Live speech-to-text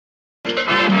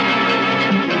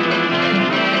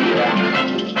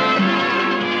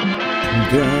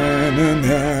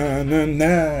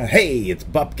Hey, it's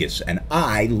Bupkis, and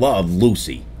I love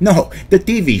Lucy. No, the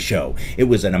TV show. It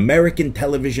was an American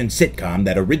television sitcom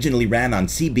that originally ran on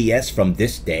CBS from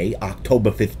this day,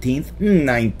 October 15th,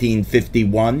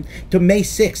 1951, to May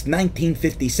 6th,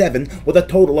 1957, with a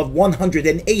total of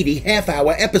 180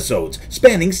 half-hour episodes,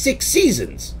 spanning 6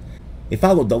 seasons. It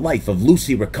followed the life of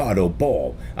Lucy Ricardo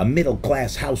Ball, a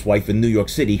middle-class housewife in New York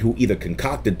City who either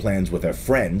concocted plans with her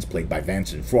friends, played by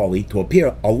Vincent Frawley, to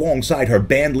appear alongside her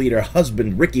bandleader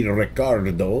husband Ricky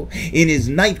Ricardo in his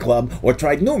nightclub, or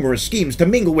tried numerous schemes to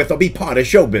mingle with or be part of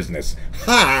show business.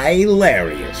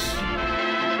 Hilarious!